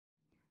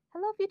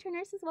Hello, future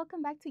nurses.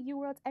 Welcome back to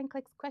UWorld's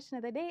NCLEX Question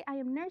of the Day. I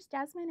am Nurse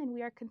Jazmine, and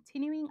we are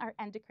continuing our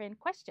endocrine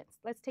questions.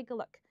 Let's take a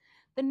look.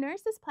 The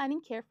nurse is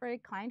planning care for a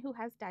client who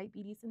has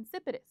diabetes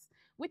insipidus.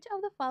 Which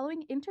of the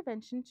following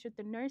interventions should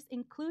the nurse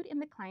include in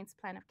the client's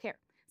plan of care?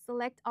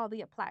 Select all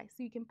the apply.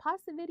 So you can pause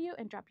the video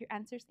and drop your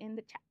answers in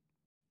the chat.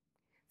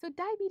 So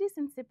diabetes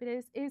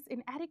insipidus is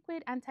an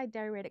inadequate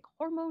antidiuretic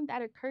hormone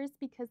that occurs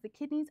because the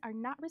kidneys are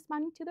not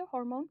responding to their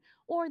hormone,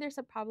 or there's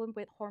a problem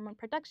with hormone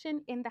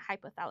production in the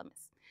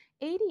hypothalamus.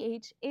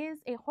 ADH is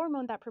a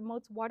hormone that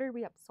promotes water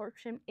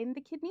reabsorption in the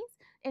kidneys,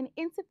 and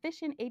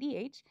insufficient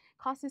ADH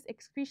causes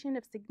excretion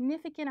of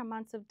significant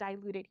amounts of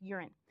diluted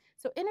urine.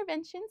 So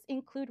interventions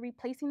include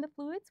replacing the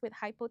fluids with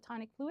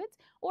hypotonic fluids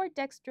or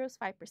dextrose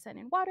 5%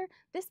 in water.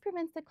 This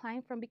prevents the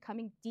client from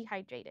becoming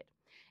dehydrated.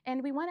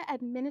 And we want to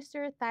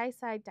administer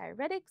thiazide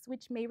diuretics,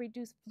 which may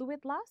reduce fluid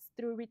loss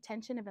through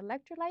retention of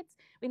electrolytes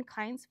in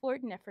clients for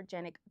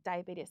nephrogenic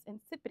diabetes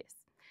insipidus.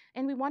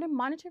 And we want to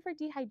monitor for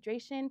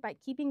dehydration by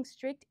keeping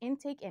strict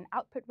intake and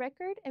output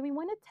record. And we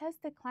want to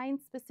test the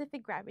client's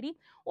specific gravity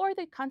or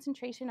the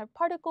concentration of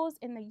particles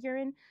in the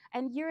urine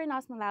and urine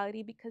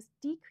osmolality, because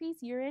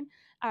decreased urine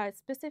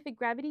specific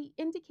gravity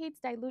indicates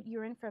dilute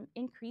urine from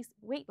increased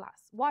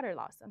water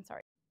loss.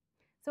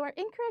 So our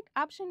incorrect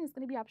option is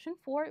going to be option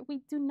 4.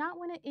 We do not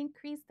want to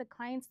increase the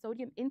client's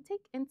sodium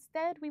intake.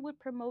 Instead, we would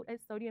promote a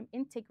sodium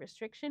intake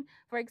restriction,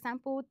 for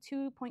example,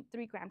 2.3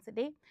 grams a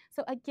day.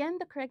 So again,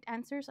 the correct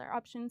answers are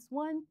options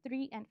 1,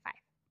 3, and 5.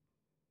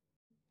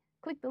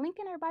 Click the link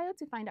in our bio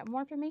to find out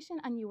more information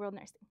on UWorld Nursing.